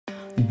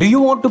Do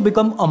you want to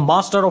become a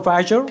master of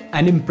Azure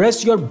and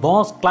impress your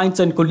boss, clients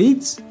and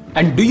colleagues?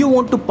 And do you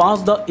want to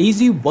pass the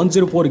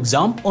AZ-104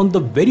 exam on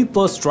the very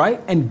first try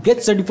and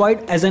get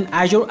certified as an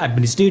Azure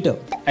Administrator?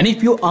 And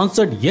if you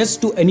answered yes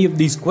to any of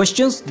these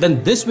questions,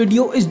 then this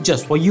video is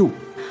just for you.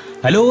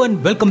 Hello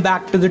and welcome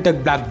back to the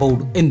Tech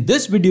Blackboard. In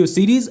this video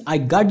series, I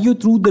guide you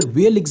through the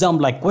real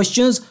exam-like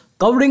questions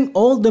covering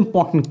all the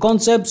important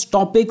concepts,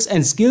 topics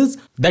and skills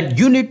that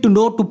you need to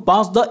know to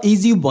pass the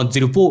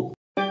AZ-104.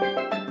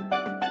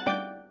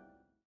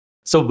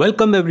 So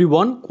welcome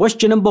everyone,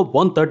 question number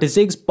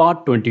 136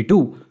 part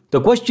 22.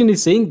 The question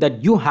is saying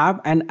that you have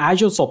an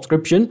Azure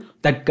subscription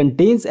that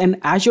contains an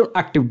Azure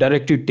Active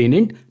Directory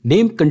tenant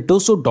named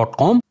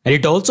Contoso.com, and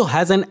it also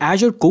has an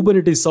Azure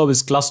Kubernetes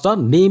Service cluster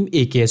named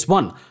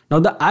AKS1. Now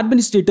the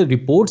administrator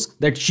reports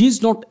that she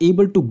is not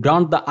able to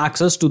grant the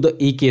access to the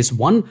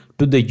AKS1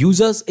 to the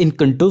users in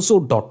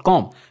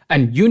Contoso.com,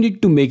 and you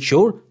need to make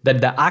sure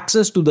that the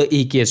access to the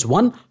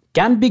AKS1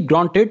 can be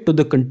granted to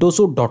the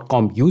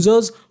Contoso.com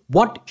users.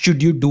 What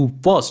should you do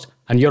first?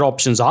 And your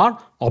options are: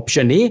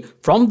 option A,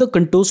 from the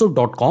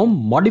Contoso.com,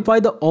 modify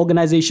the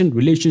organization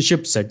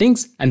relationship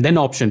settings. And then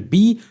option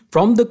B,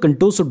 from the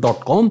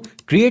Contoso.com,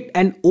 create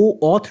an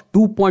OAuth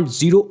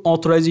 2.0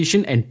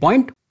 authorization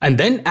endpoint. And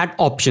then at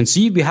option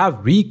C, we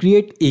have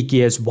recreate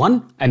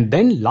AKS1. And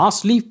then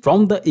lastly,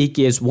 from the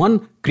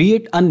AKS1,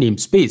 create a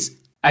namespace.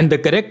 And the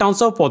correct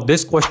answer for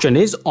this question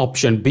is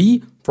option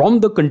B, from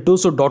the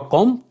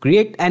Contoso.com,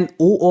 create an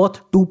OAuth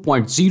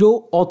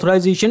 2.0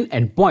 authorization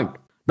endpoint.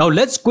 Now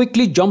let's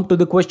quickly jump to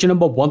the question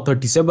number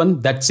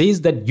 137 that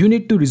says that you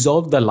need to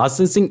resolve the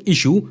licensing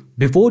issue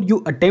before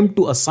you attempt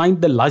to assign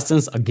the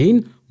license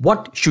again.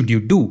 What should you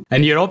do?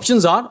 And your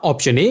options are: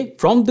 option A,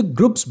 from the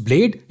groups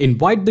blade,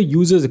 invite the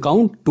user's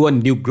account to a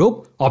new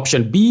group.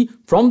 Option B,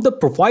 from the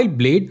profile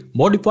blade,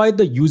 modify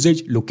the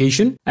usage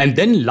location. And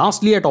then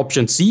lastly at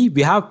option C,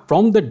 we have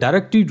from the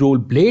directory role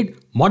blade,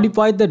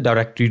 modify the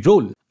directory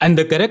role. And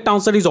the correct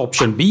answer is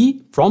option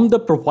B, from the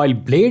profile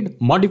blade,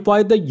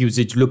 modify the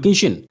usage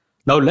location.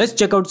 Now let's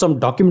check out some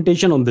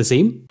documentation on the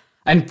same.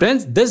 And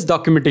friends, this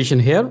documentation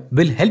here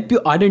will help you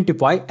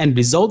identify and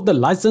resolve the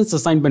license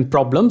assignment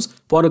problems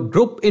for a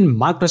group in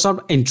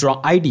Microsoft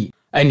Entra ID.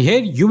 And here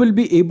you will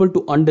be able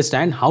to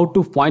understand how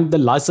to find the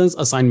license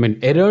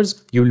assignment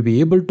errors. You will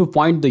be able to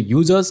find the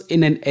users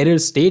in an error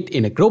state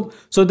in a group.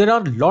 So there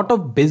are a lot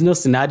of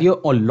business scenario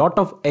or lot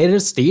of error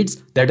states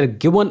that are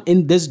given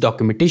in this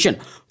documentation.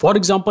 For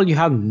example, you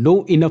have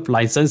no enough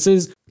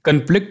licenses,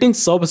 conflicting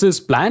services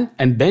plan,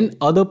 and then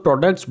other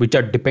products which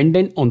are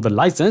dependent on the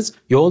license.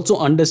 You also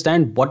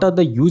understand what are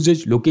the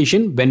usage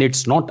location when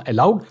it's not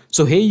allowed.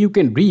 So here you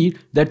can read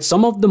that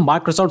some of the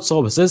Microsoft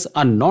services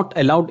are not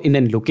allowed in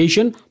a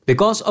location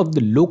because of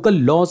the local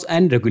laws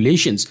and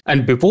regulations.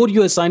 And before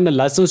you assign a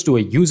license to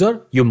a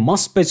user, you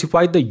must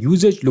specify the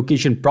usage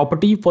location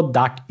property for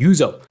that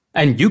user.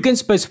 And you can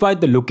specify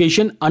the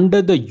location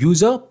under the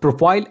user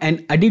profile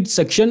and edit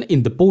section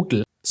in the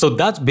portal. So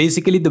that's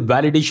basically the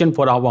validation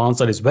for our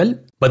answer as well.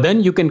 But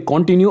then you can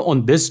continue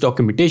on this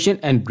documentation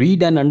and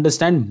read and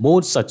understand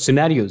more such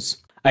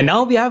scenarios. And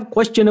now we have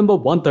question number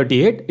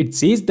 138. It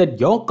says that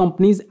your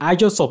company's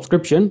Azure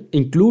subscription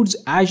includes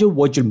Azure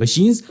virtual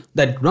machines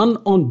that run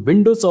on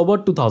Windows Server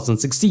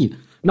 2016.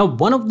 Now,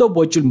 one of the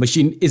virtual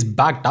machine is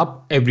backed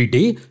up every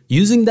day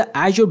using the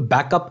Azure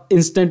Backup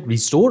Instant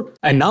Restore.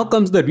 And now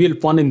comes the real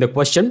fun in the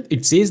question.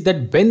 It says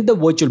that when the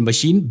virtual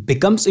machine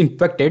becomes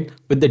infected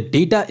with the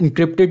data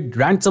encrypted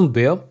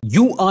ransomware,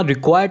 you are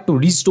required to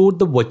restore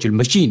the virtual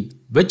machine.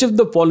 Which of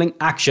the following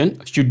action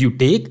should you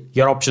take?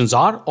 Your options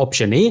are: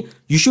 option A,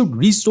 you should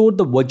restore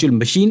the virtual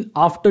machine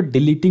after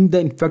deleting the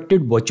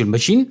infected virtual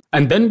machine.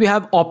 And then we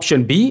have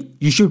option B,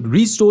 you should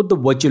restore the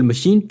virtual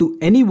machine to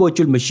any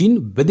virtual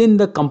machine within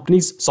the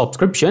company's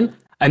subscription.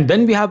 And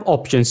then we have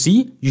option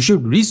C, you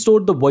should restore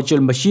the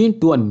virtual machine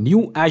to a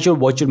new Azure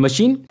virtual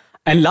machine.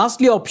 And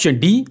lastly, option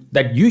D,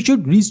 that you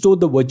should restore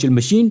the virtual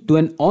machine to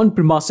an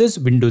on-premises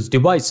Windows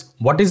device.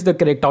 What is the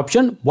correct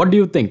option? What do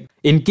you think?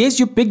 In case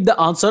you pick the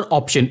answer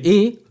option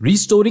A,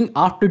 restoring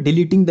after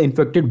deleting the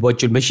infected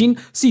virtual machine,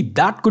 see,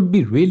 that could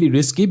be really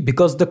risky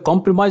because the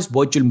compromised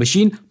virtual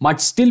machine might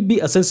still be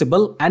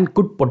accessible and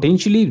could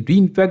potentially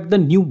reinfect the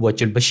new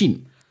virtual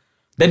machine.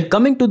 Then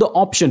coming to the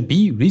option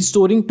B,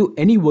 restoring to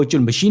any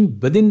virtual machine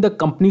within the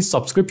company's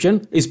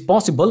subscription is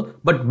possible,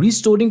 but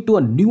restoring to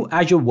a new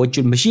Azure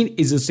virtual machine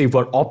is a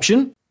safer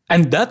option.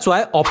 And that's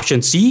why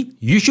option C,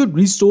 you should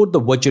restore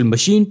the virtual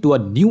machine to a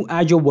new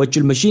Azure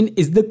virtual machine,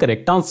 is the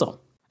correct answer.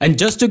 And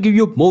just to give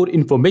you more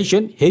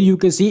information, here you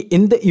can see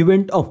in the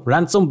event of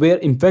ransomware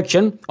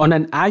infection on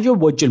an Azure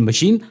virtual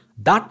machine,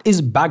 that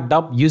is backed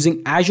up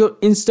using Azure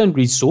Instant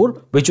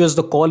Restore, which was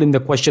the call in the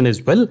question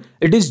as well,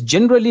 it is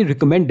generally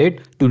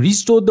recommended to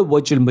restore the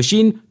virtual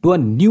machine to a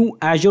new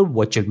Azure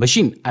virtual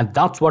machine. And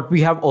that's what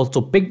we have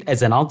also picked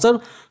as an answer.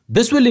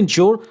 This will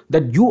ensure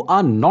that you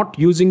are not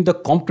using the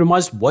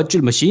compromised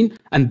virtual machine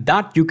and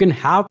that you can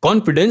have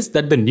confidence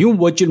that the new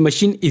virtual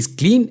machine is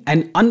clean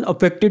and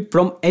unaffected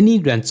from any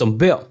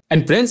ransomware.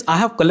 And friends, I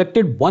have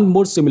collected one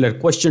more similar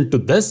question to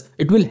this.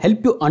 It will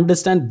help you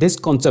understand this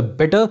concept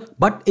better,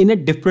 but in a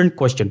different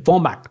question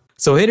format.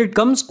 So here it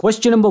comes,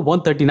 question number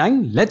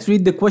 139. Let's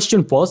read the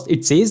question first.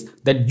 It says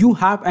that you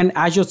have an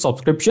Azure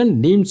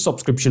subscription named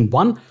Subscription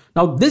 1.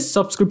 Now this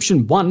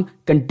Subscription 1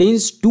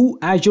 contains two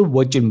Azure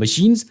virtual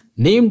machines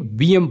named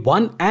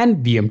VM1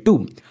 and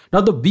VM2.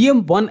 Now the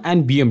VM1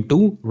 and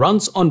VM2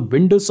 runs on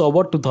Windows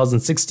Server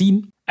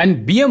 2016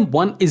 and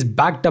VM1 is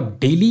backed up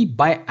daily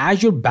by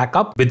Azure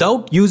Backup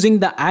without using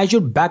the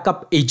Azure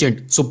Backup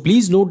agent. So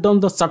please note down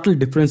the subtle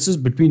differences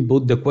between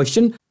both the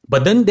question.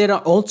 But then there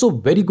are also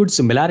very good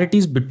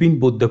similarities between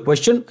both the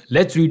question.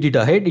 Let's read it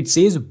ahead. It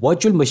says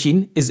virtual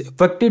machine is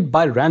affected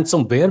by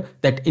ransomware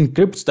that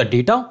encrypts the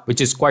data,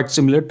 which is quite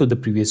similar to the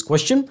previous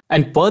question.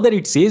 And further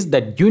it says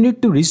that you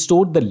need to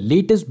restore the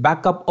latest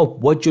backup of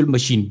virtual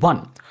machine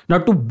 1. Now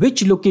to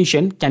which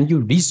location can you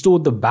restore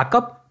the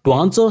backup? To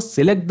answer,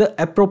 select the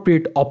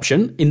appropriate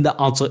option in the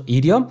answer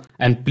area,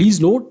 and please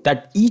note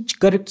that each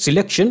correct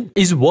selection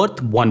is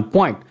worth 1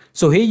 point.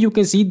 So here you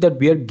can see that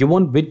we are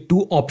given with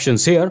two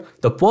options here.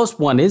 The first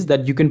one is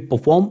that you can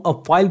perform a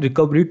file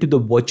recovery to the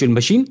virtual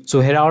machine.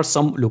 So here are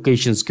some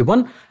locations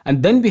given,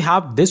 and then we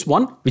have this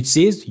one which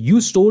says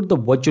you store the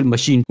virtual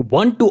machine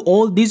 1 to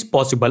all these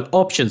possible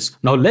options.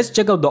 Now let's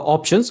check out the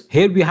options.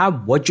 Here we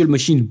have virtual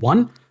machine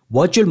 1,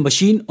 virtual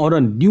machine or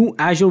a new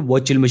Azure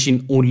virtual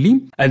machine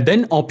only, and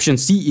then option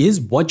C is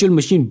virtual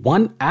machine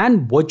 1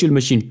 and virtual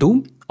machine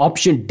 2.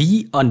 Option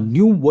D, a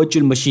new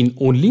virtual machine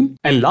only.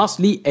 And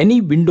lastly, any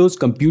Windows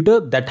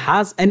computer that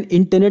has an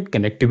internet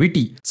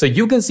connectivity. So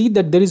you can see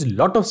that there is a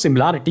lot of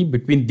similarity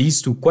between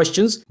these two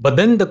questions, but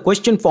then the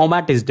question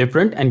format is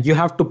different and you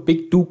have to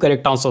pick two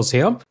correct answers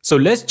here. So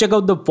let's check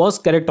out the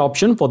first correct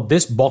option for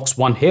this box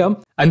 1 here.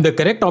 And the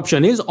correct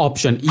option is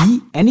option E,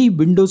 any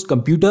Windows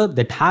computer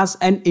that has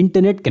an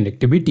internet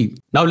connectivity.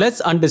 Now let's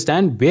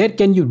understand, where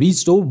can you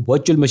restore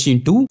virtual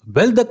machine 2?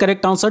 Well, the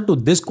correct answer to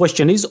this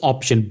question is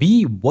option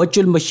B,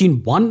 virtual machine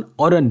 1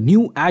 or a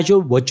new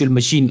Azure virtual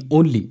machine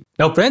only.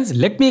 Now friends,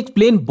 let me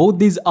explain both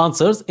these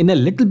answers in a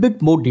little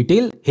bit more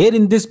detail here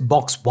in this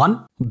box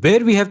 1,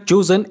 where we have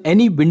chosen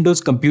any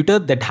Windows computer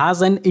that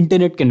has an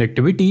internet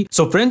connectivity.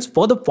 So friends,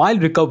 for the file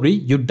recovery,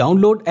 you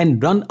download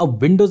and run a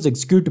Windows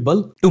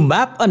executable to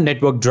map a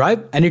network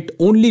drive, and it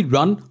only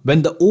run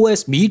when the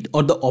OS meet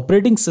or the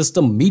operating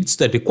system meets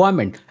the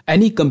requirement.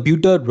 Any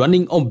computer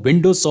running on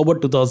Windows Server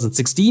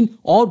 2016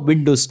 or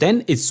Windows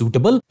 10 is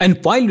suitable,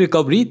 and file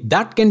recovery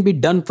that can be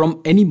done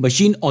from any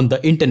machine on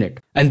the internet.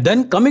 And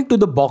then coming to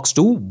the box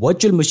 2,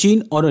 virtual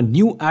machine or a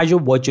new Azure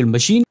virtual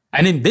machine.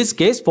 And in this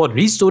case, for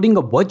restoring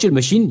a virtual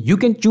machine, you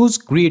can choose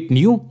create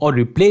new or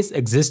replace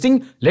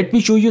existing. Let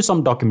me show you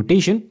some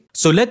documentation.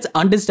 So let's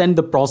understand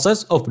the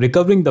process of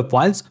recovering the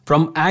files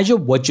from Azure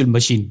Virtual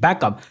Machine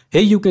Backup.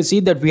 Here you can see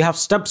that we have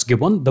steps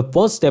given. The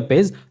first step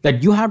is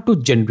that you have to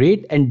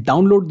generate and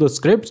download the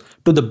scripts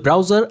to the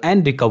browser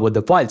and recover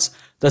the files.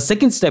 The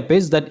second step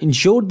is that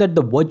ensure that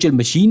the virtual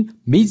machine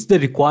meets the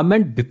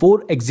requirement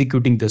before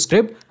executing the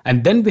script.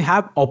 And then we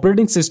have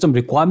operating system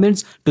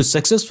requirements to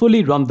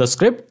successfully run the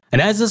script. And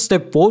as a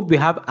step 4, we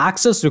have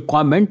access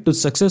requirement to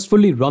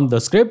successfully run the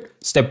script.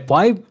 Step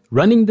 5,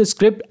 running the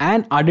script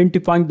and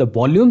identifying the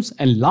volumes.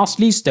 And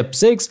lastly, step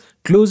 6,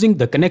 closing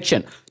the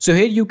connection. So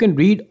here you can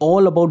read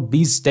all about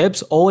these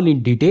steps all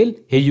in detail.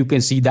 Here you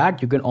can see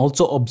that. You can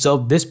also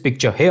observe this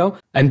picture here,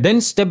 and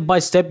then step by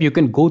step you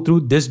can go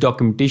through this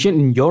documentation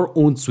in your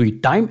own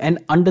sweet time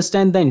and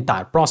understand the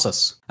entire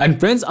process. And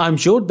friends, I'm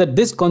sure that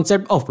this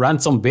concept of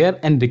ransomware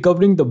and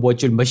recovering the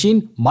virtual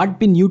machine might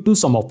be new to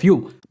some of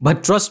you.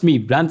 But trust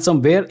me,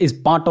 ransomware is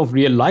part of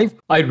real life.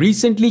 I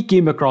recently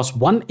came across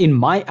one in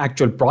my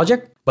actual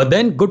project, but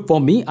then good for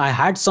me, I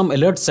had some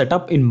alerts set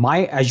up in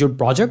my Azure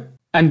project.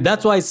 And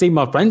that's why I say,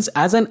 my friends,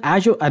 as an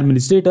Azure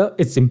administrator,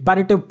 it's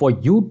imperative for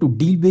you to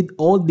deal with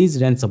all these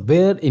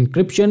ransomware,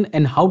 encryption,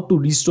 and how to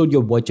restore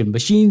your virtual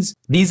machines.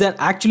 These are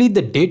actually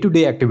the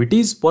day-to-day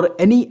activities for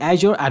any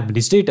Azure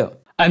administrator.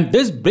 And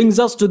this brings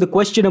us to the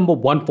question number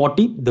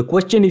 140. The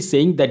question is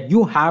saying that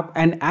you have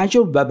an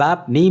Azure web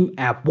app named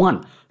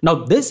App1. Now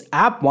this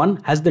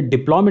App1 has the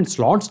deployment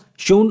slots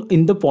shown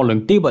in the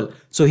following table.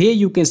 So here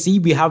you can see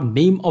we have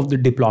name of the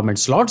deployment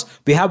slots.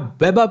 We have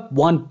Web App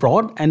 1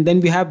 prod, and then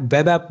we have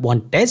Web App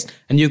 1 test,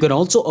 and you can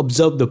also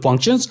observe the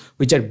functions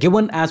which are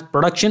given as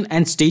production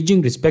and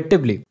staging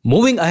respectively.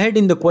 Moving ahead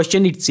in the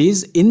question, it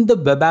says in the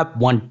Web App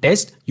 1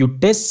 test, you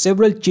test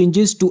several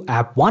changes to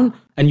App 1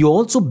 and you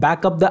also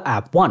back up the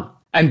App 1.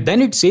 And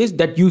then it says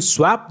that you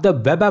swap the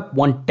Web App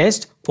 1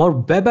 test for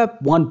Web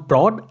App 1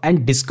 prod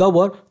and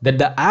discover that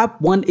the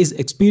App 1 is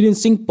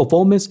experiencing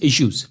performance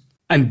issues.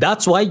 And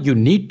that's why you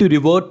need to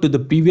revert to the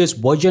previous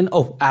version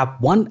of App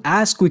 1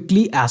 as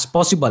quickly as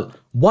possible.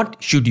 What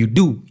should you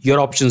do? Your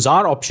options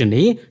are option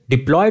A,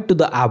 deploy to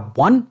the App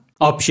 1.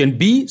 Option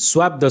B,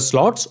 swap the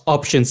slots.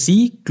 Option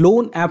C,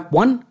 clone App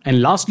 1.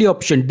 And lastly,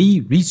 option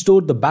D,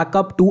 restore the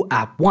backup to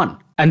App 1.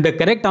 And the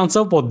correct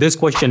answer for this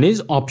question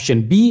is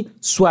option B,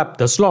 swap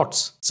the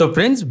slots. So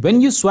friends,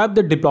 when you swap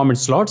the deployment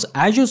slots,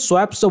 Azure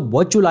swaps the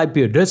virtual IP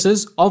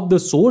addresses of the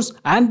source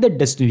and the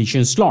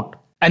destination slot.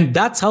 And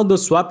that's how the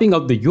swapping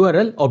of the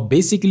URL, or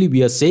basically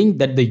we are saying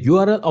that the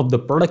URL of the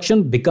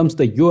production becomes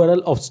the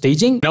URL of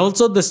staging, and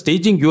also the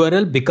staging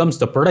URL becomes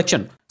the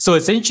production. So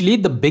essentially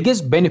the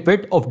biggest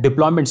benefit of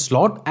deployment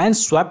slot and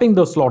swapping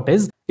the slot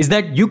is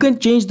that you can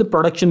change the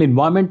production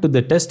environment to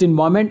the test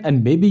environment,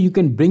 and maybe you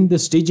can bring the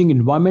staging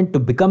environment to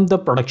become the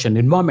production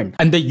environment.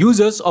 And the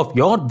users of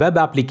your web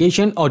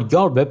application or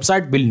your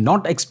website will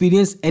not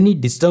experience any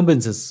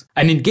disturbances.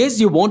 And in case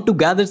you want to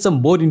gather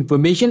some more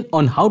information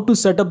on how to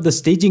set up the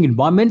staging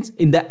environments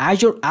in the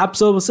Azure App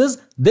Services,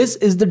 this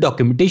is the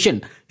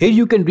documentation. Here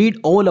you can read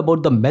all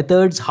about the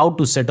methods, how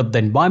to set up the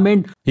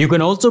environment. You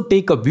can also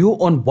take a view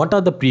on what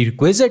are the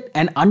prerequisites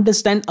and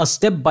understand a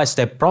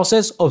step-by-step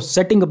process of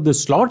setting up the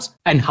slots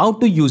and how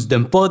to use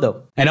them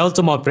further. And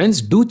also my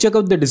friends, do check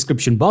out the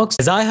description box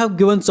as I have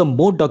given some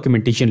more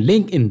documentation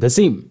link in the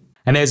same.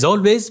 And as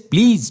always,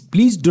 please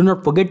do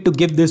not forget to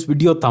give this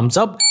video a thumbs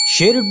up,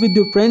 share it with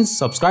your friends,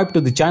 subscribe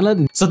to the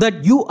channel so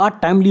that you are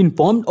timely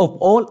informed of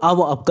all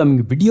our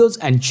upcoming videos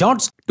and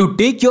shorts to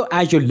take your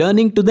Azure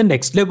learning to the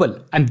next level.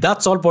 And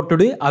that's all for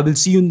today. I will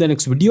see you in the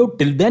next video.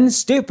 Till then,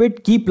 stay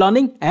fit, keep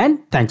learning, and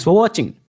thanks for watching.